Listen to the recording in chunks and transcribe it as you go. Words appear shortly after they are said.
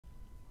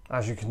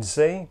as you can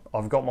see,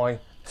 I've got my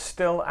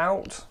still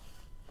out,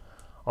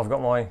 I've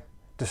got my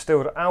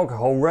distilled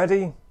alcohol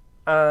ready,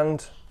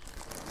 and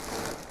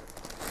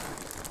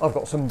I've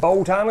got some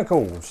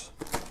botanicals.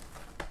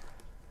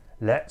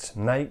 Let's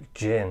make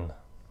gin.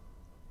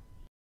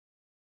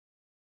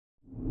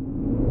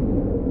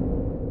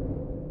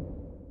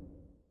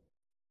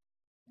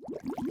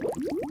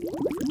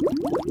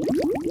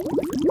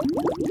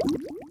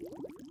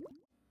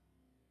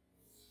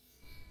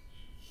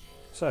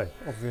 So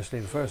obviously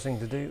the first thing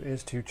to do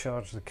is to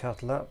charge the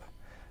kettle up.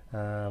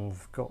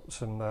 I've got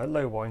some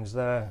low wines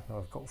there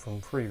I've got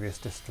from previous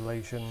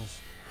distillations,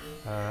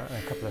 and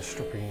a couple of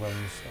stripping runs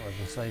that I've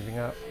been saving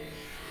up.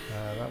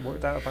 That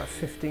worked out about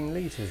 15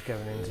 litres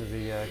going into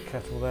the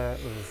kettle there,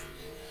 with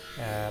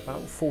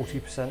about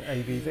 40%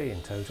 ABV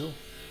in total.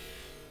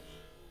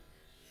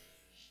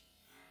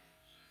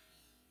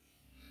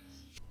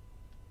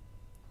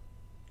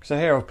 So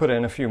here I've put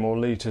in a few more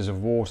litres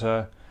of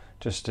water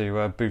just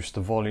to boost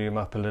the volume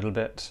up a little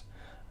bit,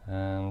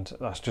 and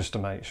that's just to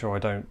make sure I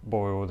don't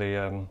boil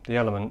the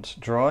element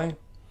dry.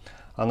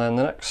 And then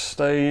the next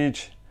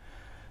stage,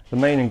 the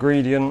main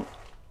ingredient,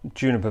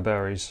 juniper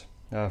berries.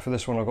 For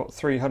this one I've got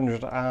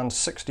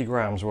 360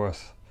 grams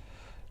worth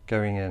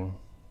going in.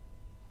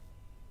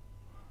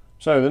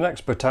 So the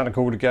next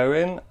botanical to go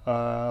in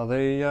are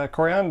the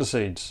coriander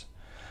seeds.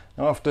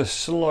 Now, after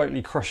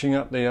slightly crushing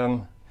up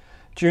the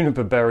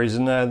juniper berries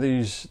in there,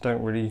 these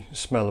don't really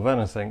smell of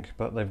anything,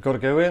 but they've got to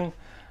go in,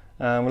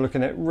 and we're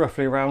looking at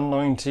roughly around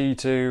 90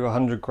 to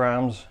 100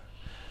 grams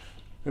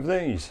of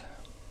these.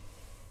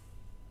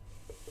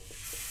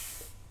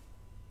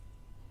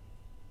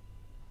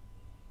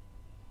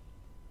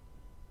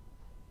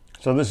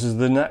 So this is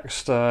the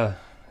next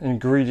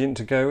ingredient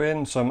to go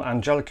in, some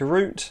angelica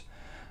root,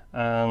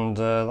 and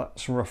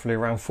that's roughly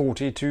around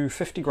 40 to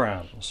 50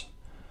 grams.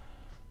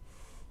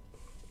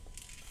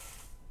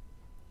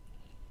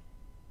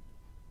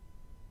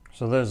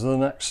 So there's the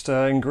next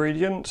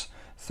ingredient,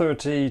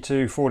 30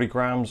 to 40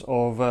 grams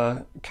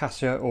of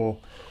cassia or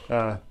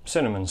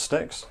cinnamon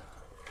sticks.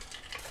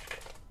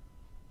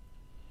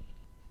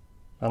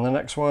 And the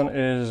next one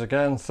is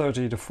again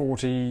 30 to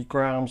 40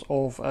 grams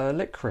of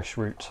licorice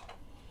root.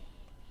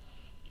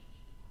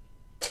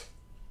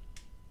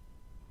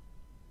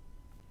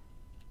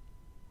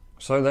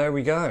 So there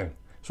we go.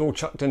 It's all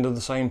chucked into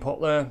the same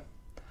pot there.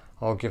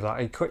 I'll give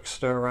that a quick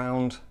stir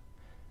around,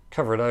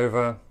 cover it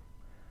over,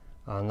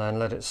 and then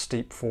let it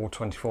steep for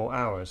 24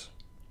 hours.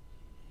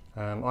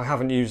 I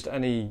haven't used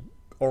any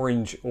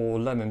orange or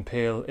lemon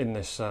peel in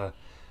this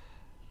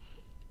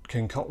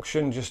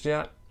concoction just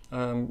yet,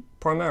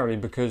 primarily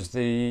because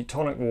the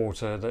tonic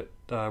water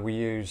that we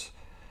use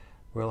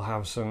will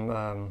have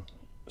some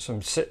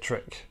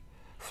citric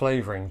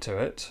flavouring to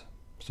it,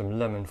 some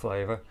lemon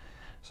flavour.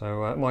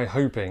 So my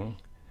hoping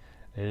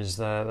is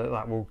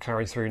that will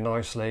carry through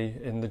nicely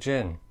in the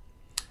gin.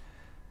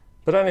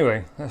 But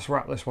anyway, let's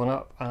wrap this one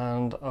up,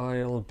 and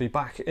I'll be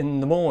back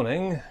in the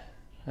morning,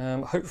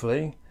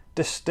 hopefully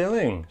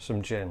distilling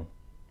some gin.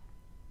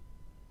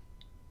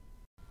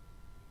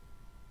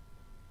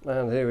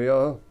 And here we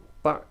are,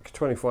 back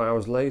 24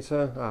 hours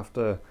later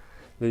after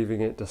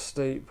leaving it to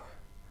steep,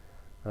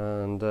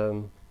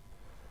 and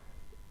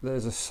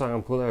there's a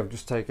sample there I've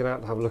just taken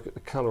out to have a look at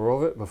the colour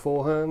of it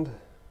beforehand.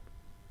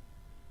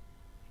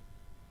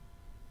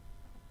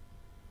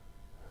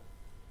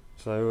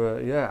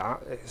 So yeah,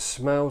 it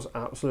smells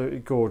absolutely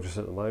gorgeous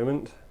at the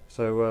moment.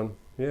 So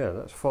yeah,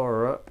 let's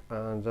fire up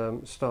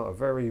and start a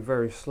very,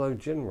 very slow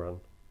gin run.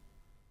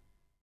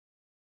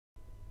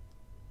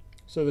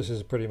 So this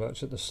is pretty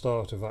much at the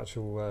start of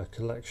actual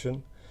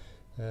collection.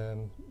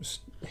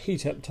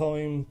 Heat up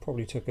time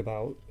probably took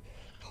about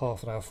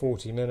half an hour,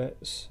 40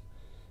 minutes.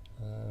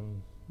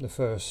 The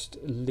first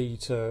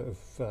litre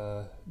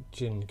of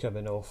gin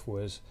coming off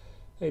was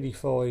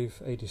 86%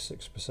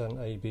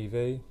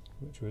 ABV,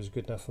 which was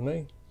good enough for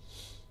me.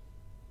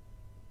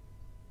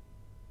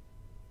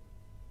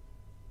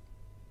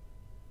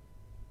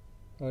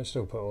 I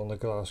still put it on the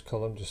glass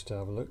column just to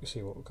have a look,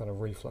 see what kind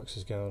of reflux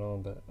is going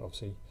on, but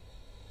obviously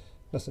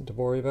nothing to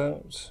worry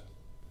about.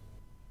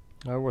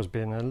 I was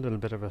being a little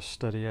bit of a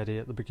steady Eddie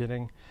at the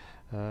beginning.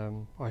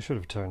 I should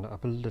have turned it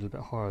up a little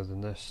bit higher than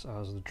this,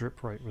 as the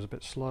drip rate was a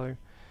bit slow,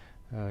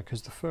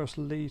 because the first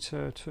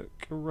litre took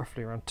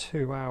roughly around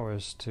 2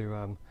 hours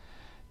to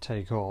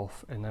take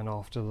off, and then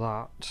after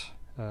that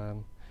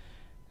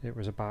it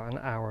was about an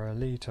hour a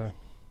litre.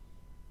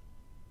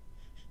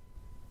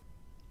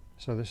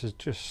 So this is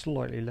just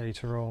slightly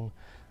later on.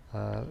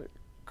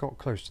 Got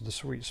close to the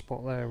sweet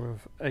spot there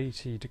of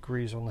 80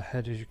 degrees on the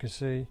head, as you can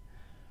see,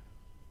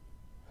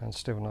 and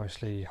still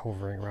nicely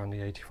hovering around the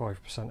 85%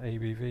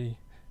 ABV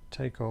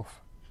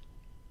takeoff.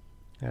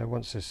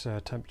 Once this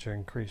temperature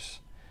increase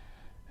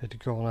had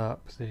gone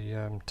up,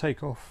 the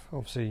takeoff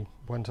obviously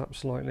went up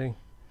slightly,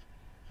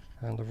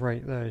 and the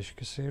rate there, as you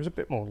can see, was a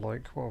bit more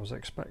like what I was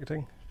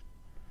expecting.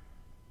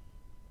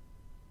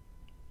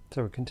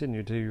 So we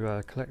continued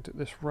to collect at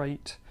this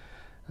rate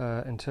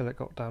until it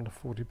got down to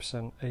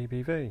 40%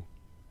 ABV.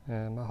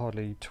 I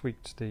hardly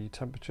tweaked the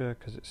temperature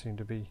because it seemed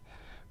to be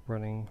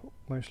running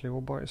mostly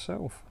all by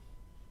itself.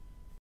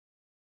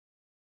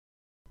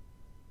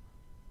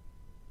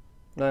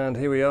 And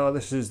here we are,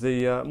 this is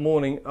the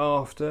morning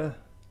after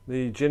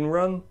the gin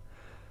run.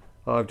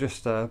 I've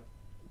just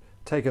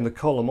taken the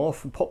column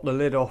off and popped the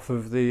lid off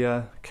of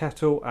the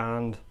kettle,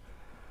 and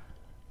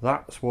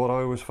that's what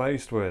I was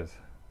faced with.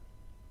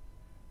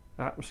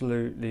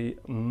 Absolutely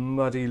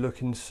muddy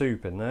looking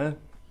soup in there.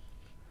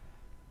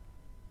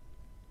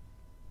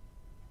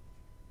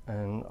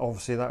 And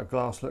obviously that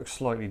glass looks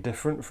slightly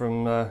different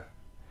from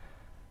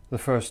the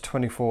first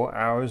 24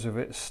 hours of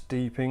it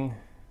steeping.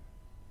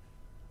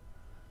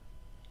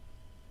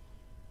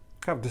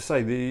 I have to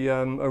say the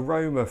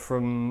aroma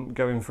from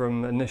going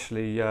from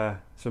initially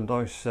some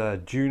nice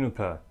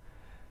juniper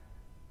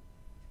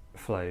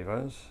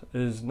flavours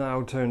is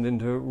now turned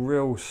into a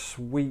real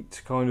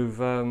sweet kind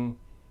of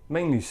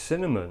mainly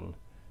cinnamon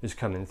is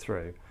coming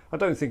through. I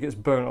don't think it's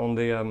burnt on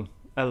the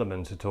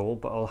element at all,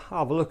 but I'll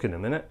have a look in a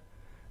minute,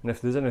 and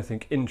if there's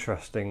anything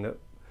interesting that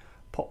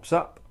pops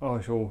up I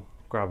shall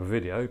grab a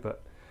video.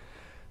 But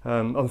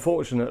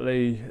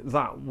unfortunately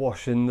that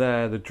wash in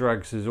there, the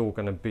dregs, is all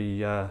going to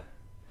be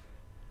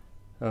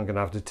I'm going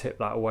to have to tip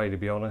that away, to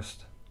be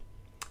honest,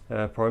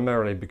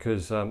 primarily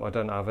because I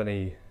don't have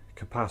any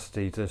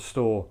capacity to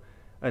store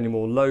any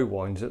more low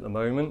wines at the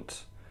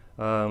moment,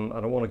 and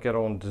I want to get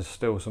on to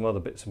distill some other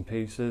bits and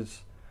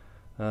pieces,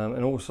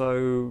 and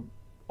also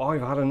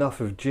I've had enough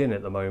of gin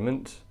at the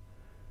moment,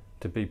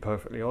 to be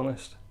perfectly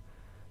honest,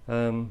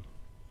 and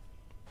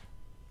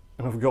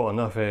I've got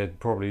enough here to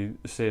probably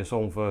see us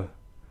on for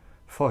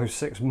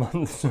 5-6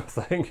 months I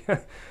think.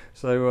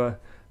 So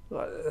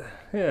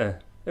yeah,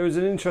 it was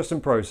an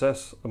interesting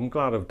process. I'm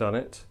glad I've done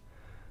it.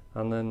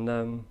 And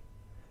then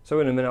so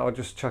in a minute I'll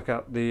just check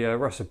out the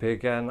recipe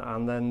again,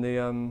 and then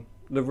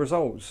the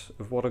results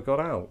of what I got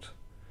out.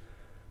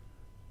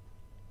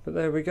 But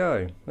there we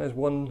go, there's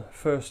one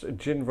first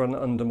gin run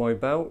under my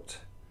belt.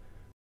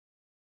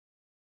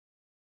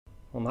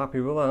 I'm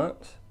happy with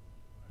that.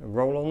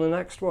 Roll on the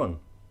next one.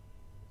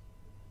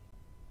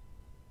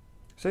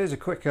 So here's a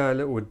quick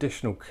little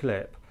additional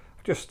clip.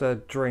 I've just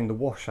drained the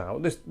wash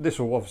out. This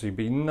will obviously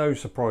be no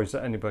surprise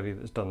to anybody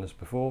that's done this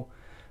before,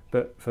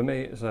 but for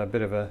me it's a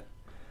bit of a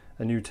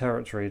new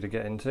territory to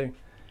get into.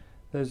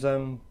 There's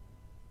all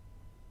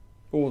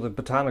the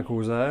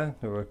botanicals there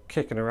that were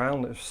kicking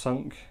around, that have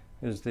sunk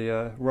as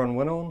the run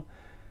went on.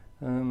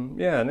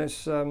 Yeah, and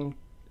it's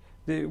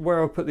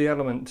where I put the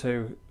element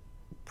to,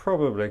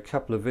 probably a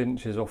couple of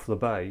inches off the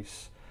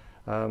base.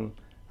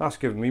 That's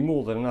given me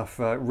more than enough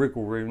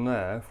wriggle room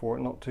there for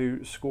it not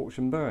to scorch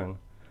and burn.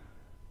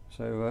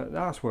 So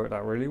that's worked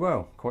out really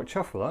well. Quite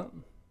chuffed with that.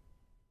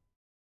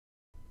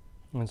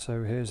 And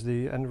so here's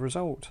the end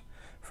result.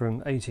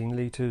 From 18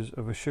 litres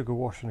of a sugar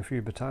wash and a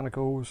few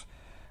botanicals,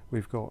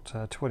 we've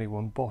got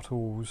 21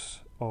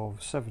 bottles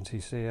of 70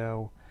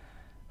 cl,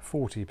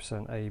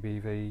 40%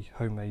 ABV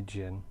homemade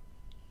gin.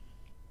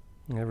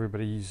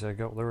 Everybody's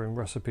got their own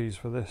recipes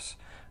for this.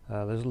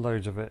 There's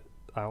loads of it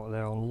out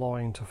there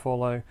online to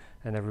follow,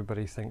 and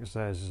everybody thinks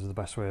theirs is the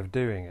best way of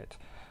doing it.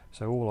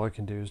 So all I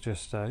can do is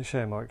just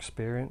share my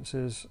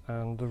experiences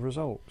and the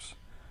results.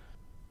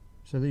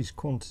 So these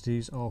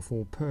quantities are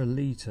for per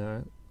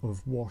litre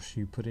of wash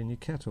you put in your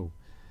kettle.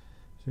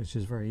 So it's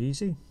just very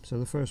easy. So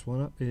the first one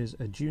up is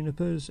a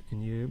junipers,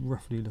 and you're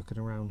roughly looking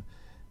around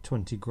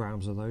 20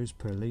 grams of those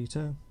per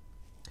litre.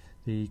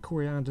 The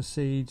coriander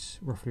seeds,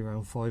 roughly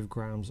around 5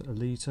 grams a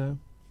litre.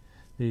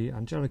 The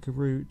angelica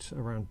root,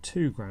 around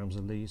 2 grams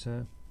a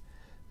litre.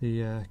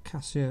 The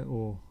cassia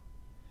or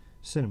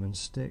cinnamon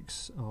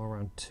sticks are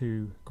around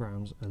 2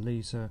 grams a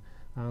litre,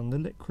 and the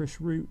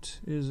licorice root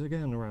is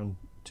again around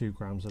 2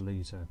 grams a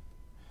litre.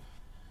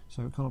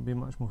 So it can't be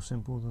much more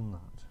simple than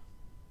that.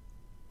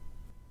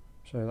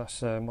 So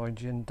that's my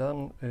gin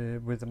done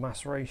with the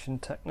maceration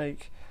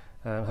technique,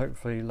 and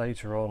hopefully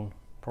later on,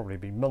 probably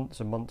be months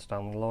and months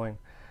down the line,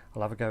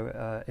 I'll have a go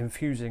at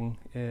infusing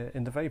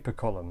in the vapour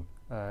column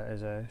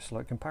as a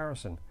slight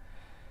comparison.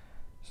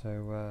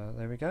 So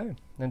there we go.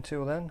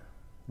 Until then,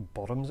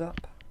 bottoms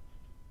up.